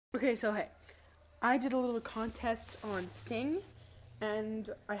Okay, so hey, I did a little contest on Sing, and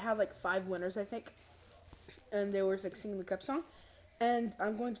I had like 5 winners, I think, and they were like singing the cup song, and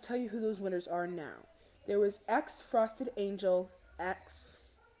I'm going to tell you who those winners are now. There was X Frosted Angel X.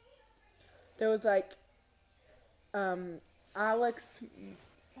 There was like Alex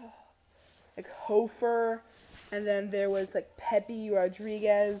like Hofer, and then there was like Pepe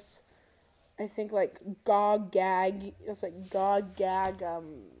Rodriguez. I think like Gog Gag. It's like Gog Gag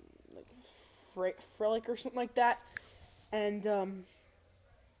like Frillick or something like that. And there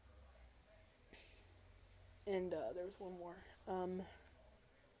was one more.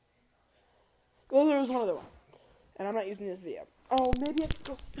 Oh, there was one other one, and I'm not using this video. Oh, maybe I have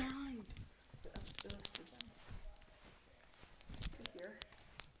to go find the list of them. Here,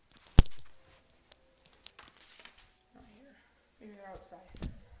 not here. Maybe they're outside.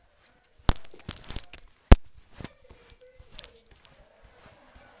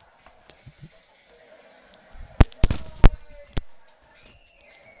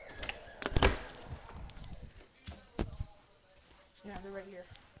 Yeah, they're right here.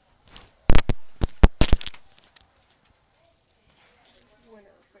 Winners,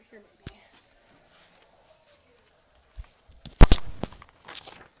 right here maybe.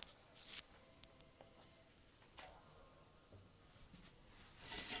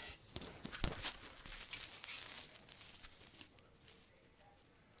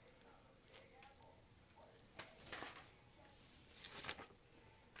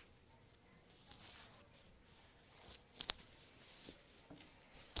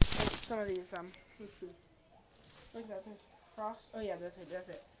 Some of these, let's see. Look at that, there's Frost. Oh yeah, that's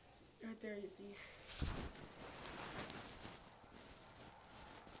it. Right there, you see.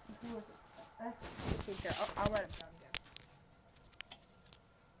 Who was it? Okay, here, I'll write it down again.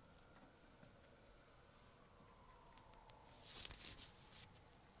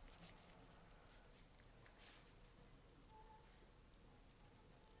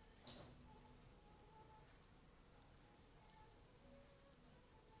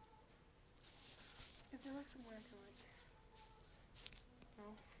 Is there like somewhere I can like? No.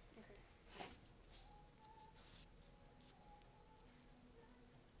 Okay.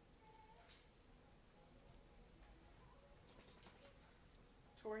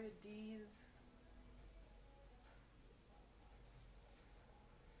 Toria D's.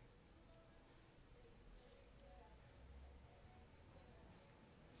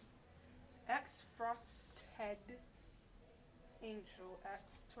 X Frosthead Angel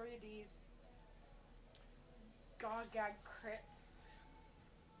X Toria D's. Gog Crits.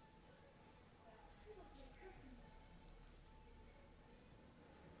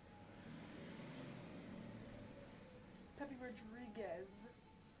 Pepe Rodriguez.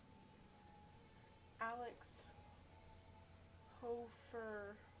 Alex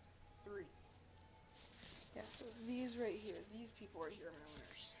Hofer 3. Yeah, so these right here, these people right here are my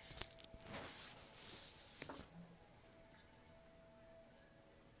winners.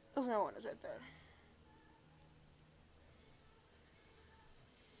 Those are my winners right there.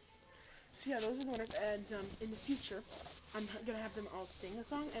 So yeah, those are the winners, and in the future, I'm gonna have them all sing a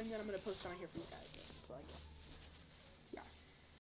song, and then I'm gonna post it on here for you guys. So I guess.